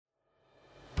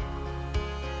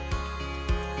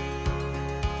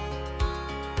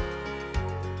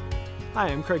Hi,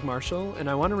 I'm Craig Marshall, and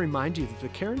I want to remind you that the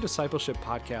Care and Discipleship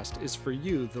podcast is for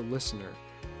you, the listener.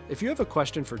 If you have a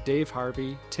question for Dave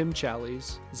Harvey, Tim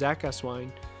Challies, Zach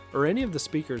Eswine, or any of the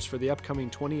speakers for the upcoming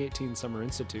 2018 Summer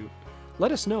Institute,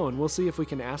 let us know and we'll see if we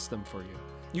can ask them for you.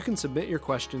 You can submit your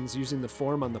questions using the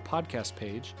form on the podcast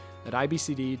page at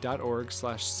ibcd.org/cdc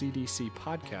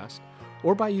podcast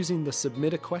or by using the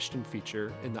Submit a Question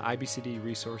feature in the IBCD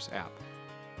resource app.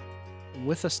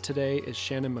 With us today is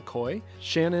Shannon McCoy.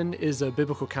 Shannon is a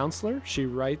biblical counselor. She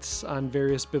writes on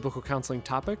various biblical counseling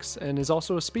topics and is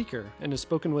also a speaker and has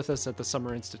spoken with us at the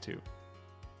Summer Institute.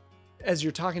 As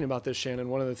you're talking about this, Shannon,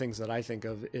 one of the things that I think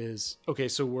of is, okay,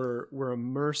 so we're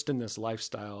immersed in this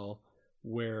lifestyle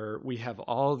where we have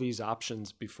all these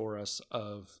options before us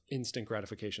of instant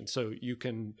gratification. So you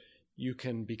can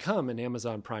become an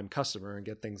Amazon Prime customer and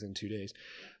get things in 2 days.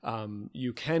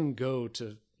 You can go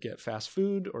to get fast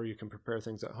food, or you can prepare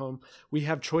things at home. We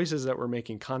have choices that we're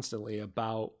making constantly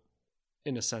about,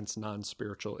 in a sense,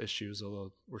 non-spiritual issues,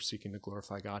 although we're seeking to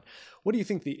glorify God. What do you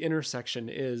think the intersection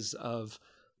is of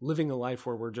living a life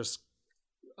where we're just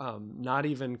not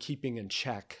even keeping in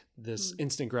check this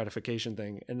instant gratification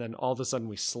thing, and then all of a sudden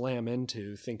we slam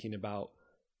into thinking about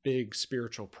big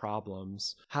spiritual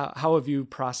problems? How have you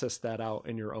processed that out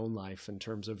in your own life in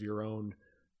terms of your own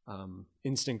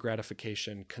instant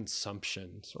gratification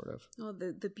consumption, sort of? Well,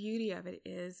 the beauty of it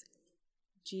is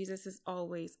Jesus is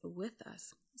always with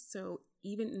us. So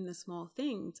even in the small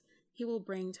things, he will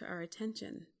bring to our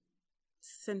attention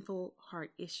sinful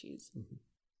heart issues.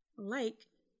 Mm-hmm. Like,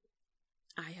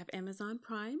 I have Amazon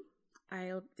Prime.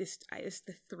 It's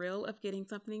the thrill of getting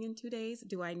something in 2 days.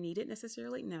 Do I need it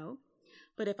necessarily? No.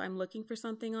 But if I'm looking for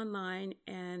something online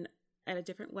and at a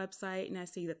different website and I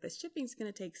see that the shipping is going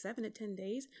to take 7 to 10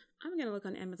 days, I'm going to look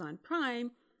on Amazon Prime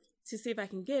to see if I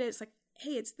can get it. It's like,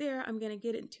 hey, it's there. I'm going to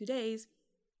get it in 2 days.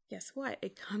 Guess what?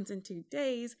 It comes in 2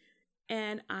 days.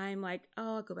 And I'm like,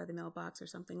 oh, I'll go by the mailbox or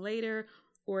something later.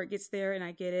 Or it gets there and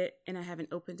I get it and I haven't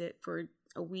opened it for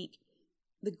a week.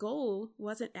 The goal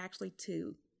wasn't actually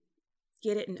to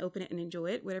get it and open it and enjoy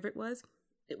it, whatever it was.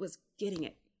 It was getting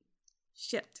it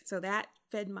shipped. So that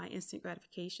fed my instant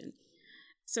gratification.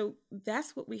 So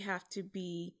that's what we have to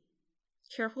be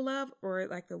careful of, or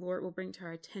like the Lord will bring to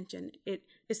our attention.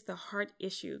 It's the heart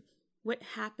issue. What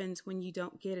happens when you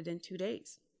don't get it in 2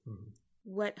 days? Mm-hmm.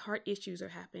 What heart issues are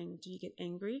happening? Do you get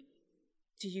angry?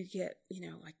 Do you get,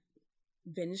 like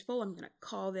vengeful? I'm going to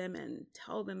call them and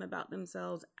tell them about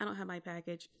themselves. I don't have my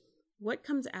package. What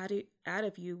comes out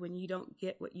of you when you don't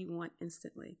get what you want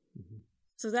instantly? Mm-hmm.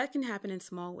 So that can happen in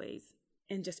small ways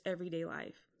in just everyday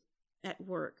life. At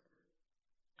work,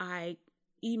 I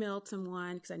emailed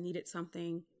someone because I needed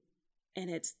something, and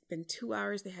it's been 2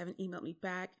 hours. They haven't emailed me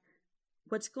back.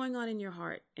 What's going on in your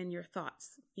heart and your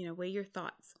thoughts? Weigh your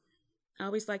thoughts. I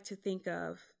always like to think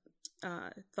of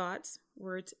thoughts,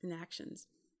 words, and actions.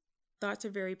 Thoughts are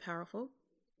very powerful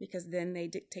because then they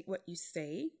dictate what you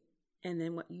say and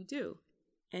then what you do.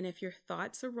 And if your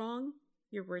thoughts are wrong,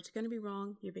 your words are going to be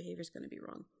wrong, your behavior is going to be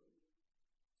wrong.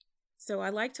 So I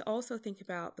like to also think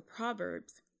about the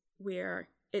Proverbs, where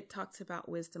it talks about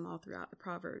wisdom all throughout the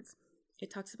Proverbs.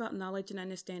 It talks about knowledge and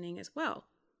understanding as well.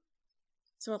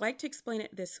 So I like to explain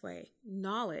it this way.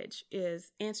 Knowledge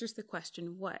answers the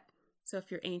question, what? So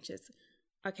if you're anxious,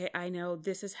 okay, I know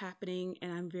this is happening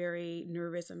and I'm very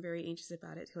nervous, I'm very anxious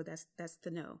about it. So that's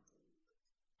the no.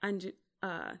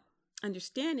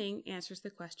 Understanding answers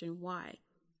the question, why?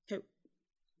 Okay,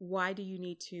 why do you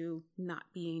need to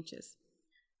not be anxious?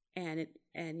 And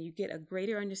you get a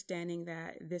greater understanding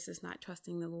that this is not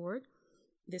trusting the Lord.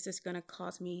 This is going to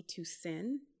cause me to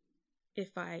sin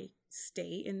if I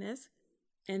stay in this.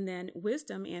 And then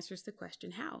wisdom answers the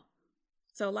question, how?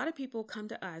 So a lot of people come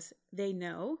to us, they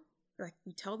know, like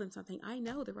we tell them something, I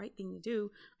know the right thing to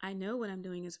do. I know what I'm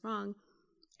doing is wrong.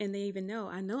 And they even know,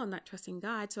 I know I'm not trusting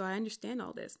God, so I understand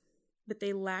all this. But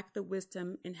they lack the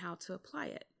wisdom in how to apply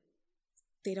it.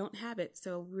 They don't have it,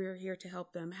 so we're here to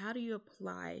help them. How do you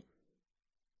apply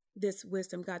this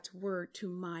wisdom, God's word, to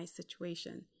my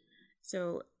situation?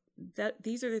 So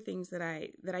these are the things that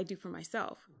I do for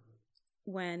myself.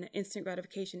 When instant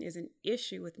gratification is an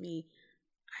issue with me,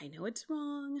 I know it's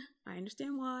wrong. I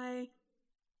understand why.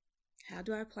 How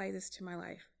do I apply this to my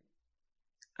life?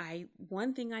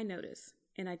 One thing I notice,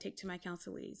 and I take to my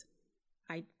counselees,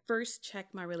 I first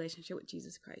check my relationship with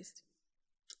Jesus Christ.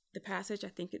 The passage, I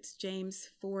think it's James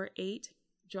 4:8,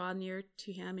 draw near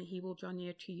to him and he will draw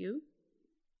near to you.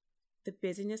 The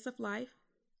busyness of life,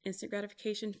 instant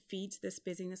gratification feeds this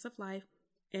busyness of life,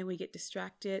 and we get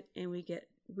distracted and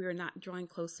we're not drawing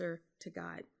closer to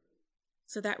God.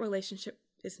 So that relationship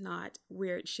It's not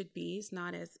where it should be. It's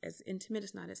not as intimate.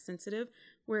 It's not as sensitive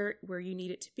where you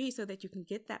need it to be so that you can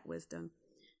get that wisdom.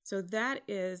 So that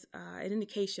is an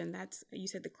indication. That's, you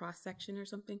said the cross section or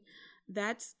something.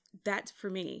 That's for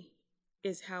me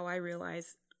is how I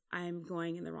realize I'm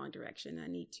going in the wrong direction. I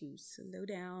need to slow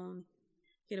down,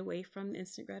 get away from the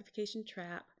instant gratification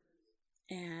trap,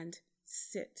 and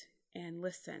sit and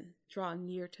listen, draw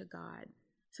near to God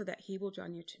so that he will draw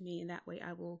near to me. And that way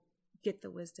I will get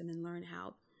the wisdom and learn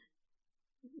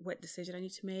what decision I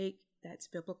need to make that's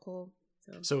biblical.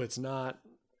 So it's not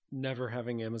never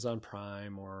having Amazon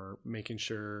Prime or making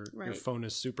sure your phone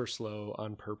is super slow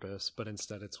on purpose, but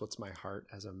instead it's what's my heart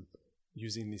as I'm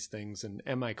using these things. And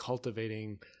am I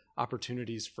cultivating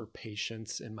opportunities for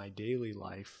patience in my daily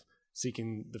life,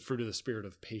 seeking the fruit of the Spirit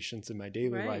of patience in my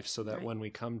daily life so that when we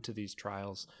come to these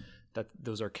trials, that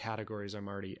those are categories I'm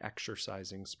already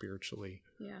exercising spiritually.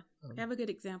 Yeah. I have a good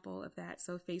example of that.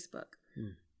 So Facebook.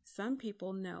 Some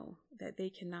people know that they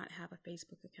cannot have a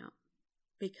Facebook account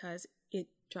because it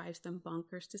drives them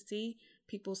bonkers to see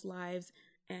people's lives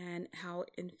and how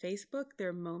in Facebook there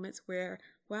are moments where,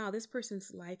 wow, this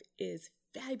person's life is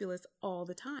fabulous all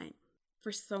the time.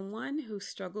 For someone who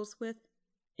struggles with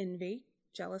envy,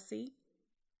 jealousy,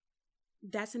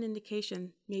 that's an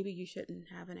indication maybe you shouldn't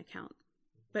have an account.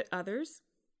 But others,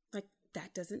 like,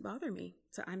 that doesn't bother me.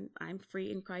 So I'm free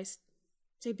in Christ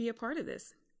to be a part of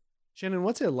this. Shannon,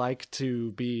 what's it like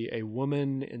to be a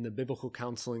woman in the biblical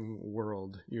counseling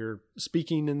world? You're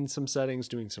speaking in some settings,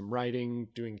 doing some writing,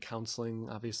 doing counseling,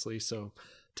 obviously. So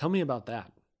tell me about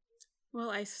that. Well,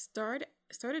 I started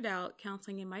out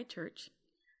counseling in my church,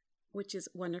 which is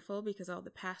wonderful because all the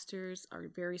pastors are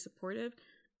very supportive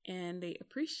and they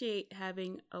appreciate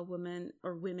having a woman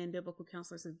or women biblical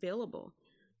counselors available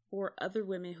for other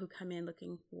women who come in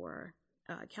looking for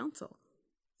counsel.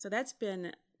 So that's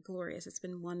been glorious. It's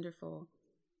been wonderful.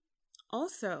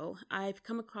 Also, I've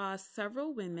come across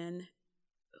several women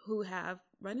who have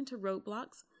run into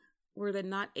roadblocks where they're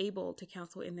not able to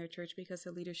counsel in their church because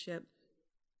the leadership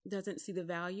doesn't see the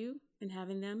value in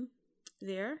having them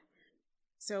there.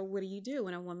 So what do you do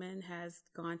when a woman has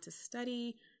gone to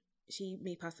study? She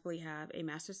may possibly have a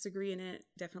master's degree in it,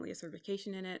 definitely a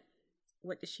certification in it.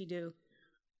 What does she do?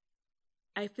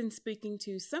 I've been speaking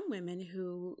to some women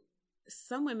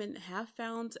have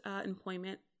found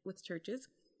employment with churches,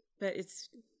 but it's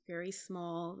very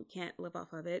small. We can't live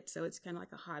off of it, so it's kind of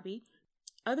like a hobby.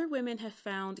 Other women have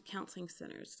found counseling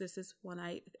centers. This is one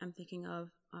I'm thinking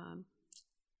of on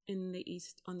the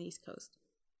East Coast,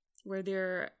 where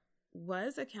there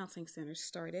was a counseling center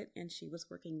started, and she was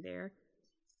working there.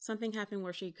 Something happened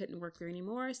where she couldn't work there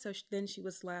anymore, so then she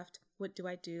was left. What do?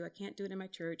 I can't do it in my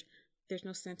church. There's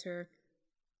no center.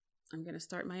 I'm going to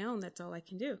start my own. That's all I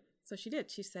can do. So she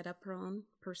did. She set up her own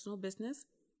personal business.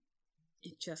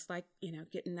 It's just like,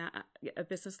 getting a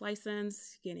business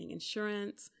license, getting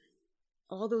insurance,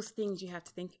 all those things you have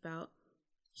to think about.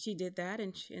 She did that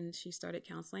and she started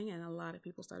counseling and a lot of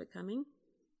people started coming.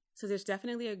 So there's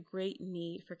definitely a great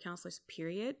need for counselors,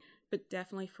 period, but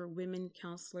definitely for women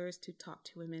counselors to talk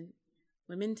to women.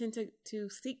 Women tend to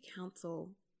seek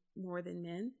counsel more than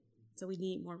men. So we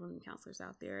need more women counselors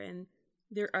out there. And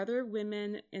there are other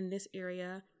women in this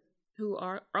area who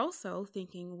are also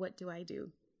thinking, what do I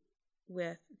do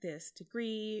with this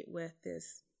degree, with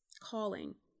this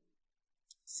calling?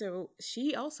 So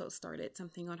she also started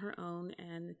something on her own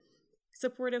and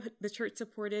the church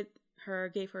supported her,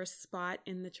 gave her a spot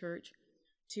in the church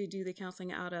to do the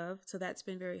counseling out of. So that's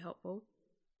been very helpful.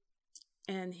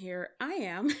 And here I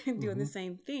am doing the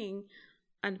same thing.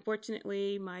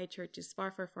 Unfortunately, my church is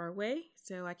far, far, far away,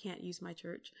 so I can't use my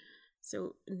church.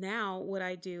 So now what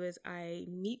I do is I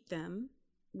meet them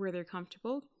where they're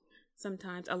comfortable.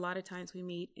 A lot of times we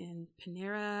meet in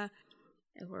Panera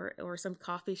or some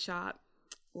coffee shop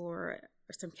or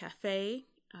some cafe.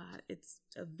 It's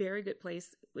a very good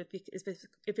place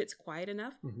if it's quiet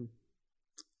enough.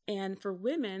 And for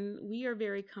women, we are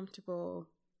very comfortable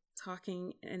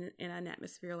talking in an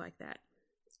atmosphere like that,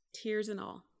 tears and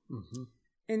all.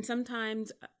 And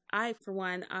sometimes I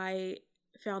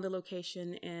found a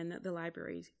location in the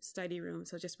library study room.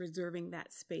 So just reserving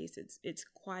that space. It's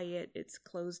quiet. It's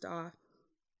closed off.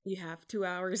 You have 2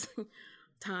 hours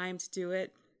time to do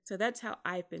it. So that's how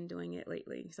I've been doing it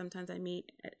lately. Sometimes I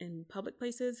meet in public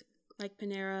places like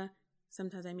Panera.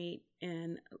 Sometimes I meet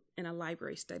in a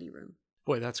library study room.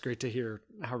 Boy, that's great to hear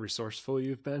how resourceful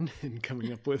you've been in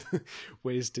coming up with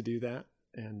ways to do that.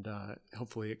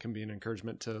 hopefully it can be an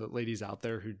encouragement to ladies out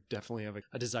there who definitely have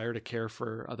a desire to care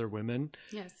for other women.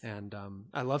 Yes. And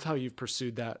I love how you've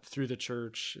pursued that through the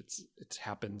church. It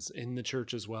happens in the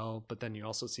church as well, but then you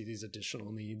also see these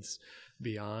additional needs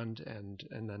beyond, and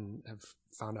then have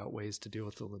found out ways to deal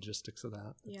with the logistics of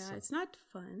that. It's not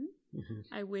fun. Mm-hmm.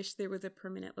 I wish there was a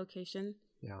permanent location.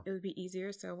 Yeah. It would be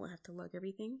easier, so I won't have to lug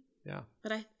everything. Yeah.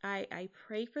 But I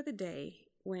pray for the day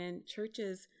when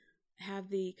churches have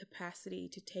the capacity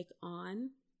to take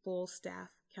on full staff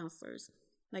counselors.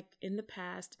 Like in the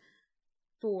past,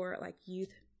 for like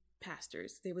youth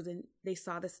pastors, they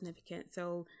saw the significance.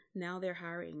 So now they're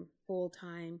hiring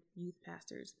full-time youth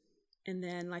pastors. And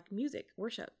then like music,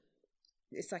 worship,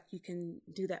 it's like you can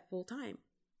do that full-time.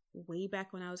 Way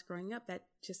back when I was growing up, that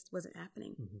just wasn't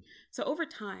happening. Mm-hmm. So over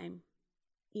time,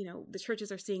 the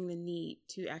churches are seeing the need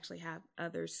to actually have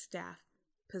other staff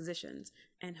positions,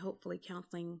 and hopefully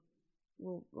counseling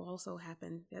will also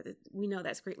happen. We know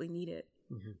that's greatly needed,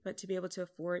 mm-hmm. but to be able to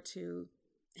afford to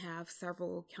have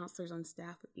several counselors on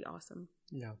staff would be awesome.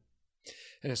 Yeah.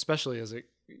 And especially as it,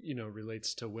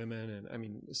 relates to women. And I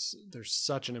mean, there's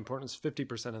such an importance.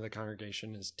 50% of the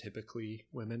congregation is typically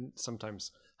women,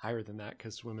 sometimes higher than that,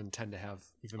 because women tend to have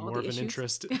even more of an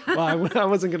interest. Well, I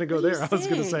wasn't going to go there. I was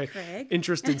going to say Craig?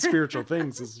 Interest in spiritual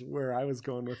things is where I was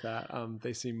going with that.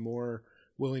 They seem more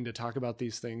willing to talk about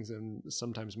these things, and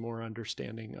sometimes more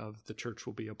understanding of the church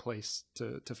will be a place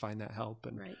to find that help.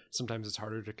 And right. Sometimes it's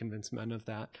harder to convince men of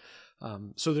that.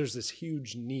 So there's this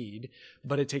huge need,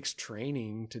 but it takes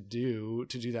training to do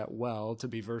that well, to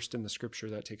be versed in the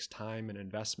scripture. That takes time and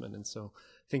investment. And so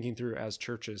thinking through as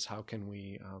churches, how can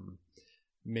we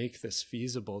make this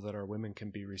feasible, that our women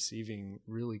can be receiving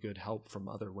really good help from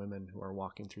other women who are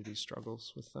walking through these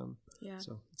struggles with them. Yeah.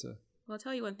 So well, I'll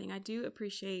tell you one thing. I do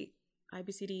appreciate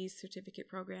IBCD's certificate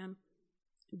program.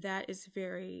 That is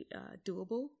very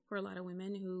doable for a lot of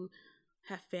women who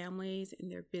have families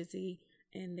and they're busy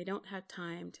and they don't have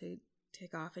time to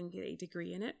take off and get a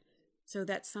degree in it. So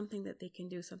that's something that they can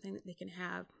do, something that they can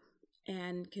have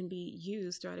and can be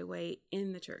used right away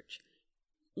in the church,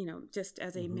 just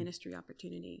as a mm-hmm. ministry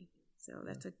opportunity. So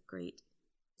that's a great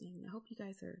thing. I hope you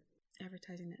guys are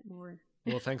advertising that more.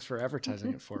 Well, thanks for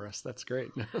advertising it for us. That's great.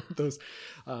 Those,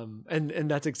 and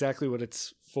that's exactly what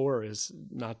it's for, is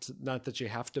not that you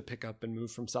have to pick up and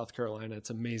move from South Carolina.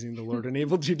 It's amazing the Lord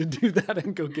enabled you to do that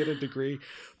and go get a degree,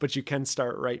 but you can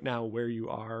start right now where you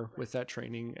are with that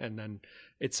training. And then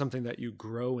it's something that you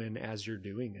grow in as you're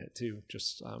doing it too.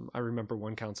 Just, I remember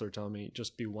one counselor telling me,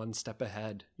 just be one step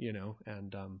ahead, and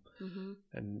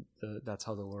that's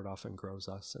how the Lord often grows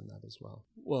us in that as well.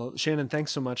 Well, Shannon,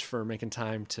 thanks so much for making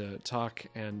time to talk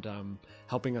and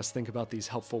helping us think about these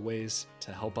helpful ways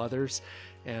to help others.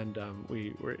 And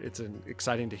it's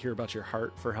exciting to hear about your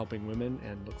heart for helping women,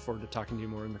 and look forward to talking to you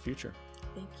more in the future.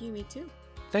 Thank you. Me too.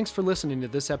 Thanks for listening to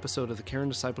this episode of the Care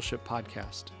and Discipleship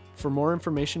Podcast. For more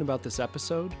information about this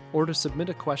episode, or to submit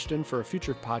a question for a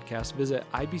future podcast, visit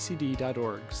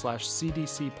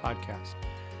ibcd.org/CDC podcast.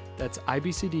 That's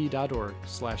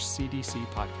ibcd.org/CDC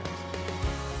podcast.